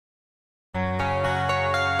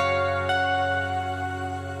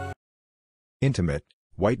Intimate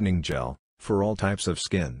Whitening Gel, for all types of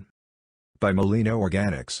skin. By Melina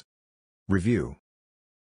Organics. Review.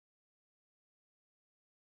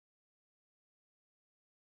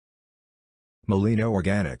 Melina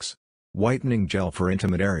Organics. Whitening Gel for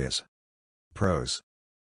intimate areas. Pros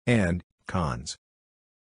and cons.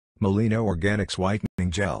 Melina Organics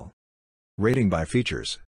Whitening Gel. Rating by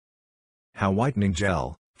features. How whitening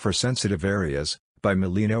gel, for sensitive areas, by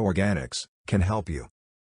Melina Organics, can help you.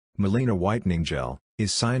 Melina Whitening Gel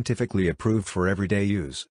is scientifically approved for everyday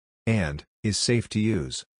use and is safe to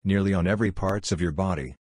use nearly on every parts of your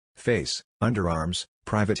body: face, underarms,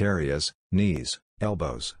 private areas, knees,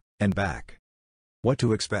 elbows, and back. What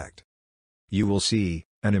to expect? You will see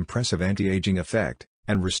an impressive anti-aging effect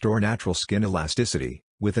and restore natural skin elasticity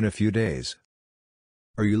within a few days.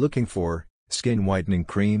 Are you looking for skin whitening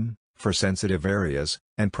cream for sensitive areas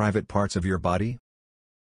and private parts of your body?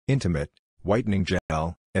 Intimate Whitening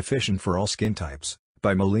Gel, efficient for all skin types,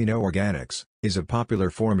 by Melina Organics, is a popular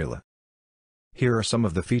formula. Here are some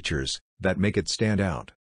of the features that make it stand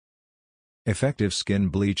out. Effective skin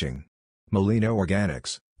bleaching. Melina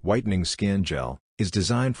Organics Whitening Skin Gel is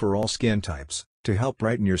designed for all skin types to help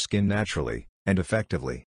brighten your skin naturally and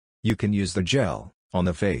effectively. You can use the gel on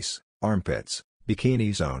the face, armpits,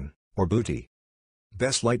 bikini zone, or booty.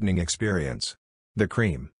 Best lightening experience. The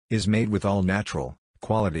cream is made with all natural,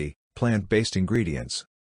 quality, plant-based ingredients: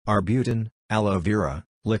 arbutin, aloe vera,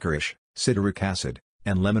 licorice, citric acid,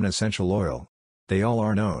 and lemon essential oil. They all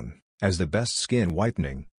are known as the best skin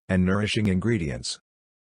whitening and nourishing ingredients.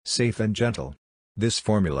 Safe and gentle. This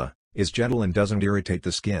formula is gentle and doesn't irritate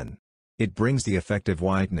the skin. It brings the effective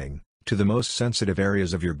whitening to the most sensitive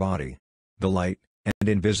areas of your body. The light and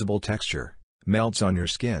invisible texture melts on your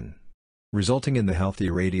skin, resulting in the healthy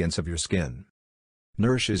radiance of your skin.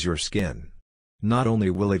 Nourishes your skin. Not only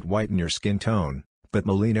will it whiten your skin tone, but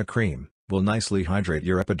Melina Cream will nicely hydrate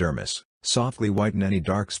your epidermis, softly whiten any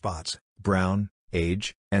dark spots, brown,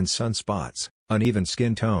 age, and sunspots, uneven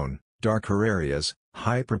skin tone, darker areas,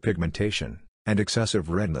 hyperpigmentation, and excessive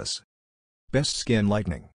redness. Best skin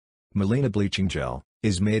lightening. Melina Bleaching Gel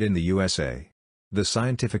is made in the USA. The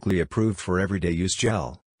scientifically approved for everyday use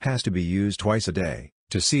gel has to be used twice a day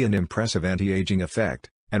to see an impressive anti-aging effect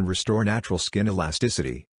and restore natural skin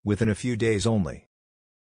elasticity within a few days only.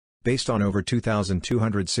 Based on over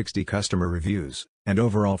 2,260 customer reviews and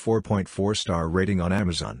overall 4.4-star rating on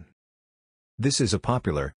Amazon. This is a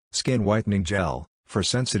popular skin whitening gel for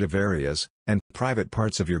sensitive areas and private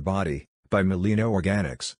parts of your body by Melina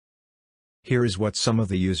Organics. Here is what some of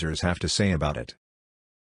the users have to say about it.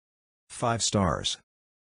 5 stars.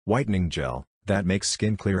 Whitening gel that makes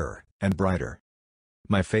skin clearer and brighter.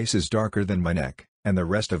 My face is darker than my neck and the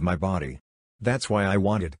rest of my body. That's why I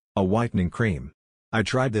wanted a whitening cream. I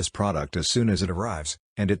tried this product as soon as it arrives,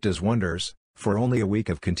 and it does wonders for only a week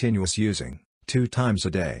of continuous using, 2 times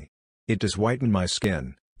a day. It does whiten my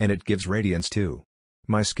skin, and it gives radiance too.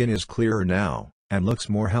 My skin is clearer now and looks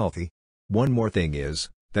more healthy. One more thing is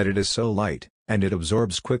that it is so light, and it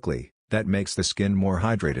absorbs quickly, that makes the skin more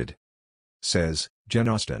hydrated. Says Jen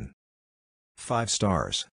Austin. 5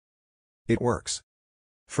 stars. It works.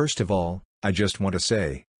 First of all, I just want to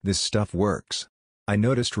say, this stuff works. I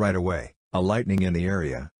noticed right away a lightening in the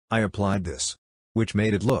area I applied this, which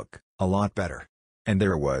made it look a lot better. And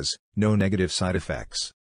there was no negative side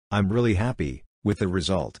effects. I'm really happy with the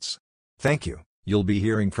results. Thank you. You'll be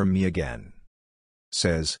hearing from me again.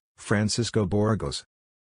 Says Francisco Borgos.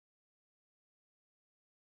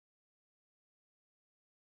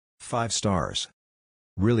 5 stars.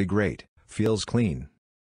 Really great, feels clean.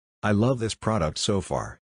 I love this product so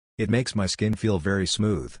far. It makes my skin feel very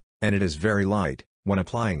smooth, and it is very light when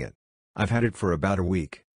applying it. I've had it for about a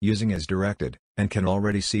week, using as directed, and can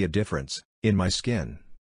already see a difference in my skin.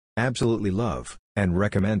 Absolutely love and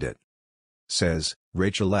recommend it. Says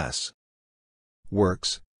Rachel S.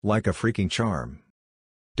 Works like a freaking charm.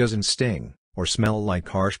 Doesn't sting or smell like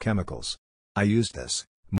harsh chemicals. I used this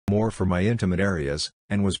more for my intimate areas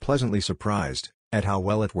and was pleasantly surprised at how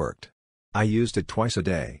well it worked. I used it twice a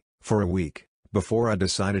day for a week before I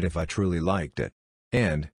decided if I truly liked it.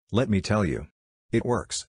 And let me tell you, it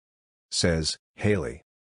works. Says Haley.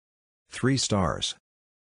 3 stars.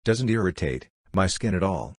 Doesn't irritate my skin at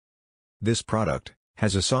all. This product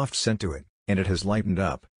has a soft scent to it, and it has lightened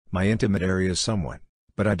up my intimate areas somewhat,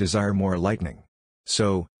 but I desire more lightening.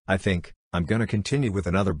 So, I think I'm gonna continue with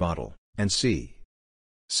another bottle and see.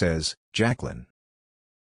 Says Jacqueline.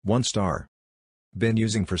 1 star. Been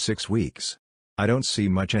using for 6 weeks. I don't see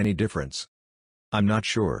much any difference. I'm not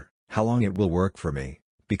sure how long it will work for me,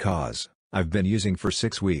 because I've been using for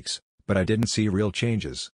 6 weeks, but I didn't see real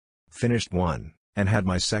changes. Finished one, and had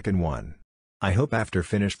my second one. I hope after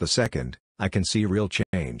finish the second, I can see real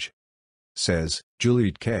change. Says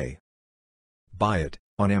Juliet K. Buy it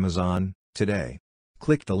on Amazon today.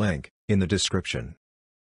 Click the link in the description.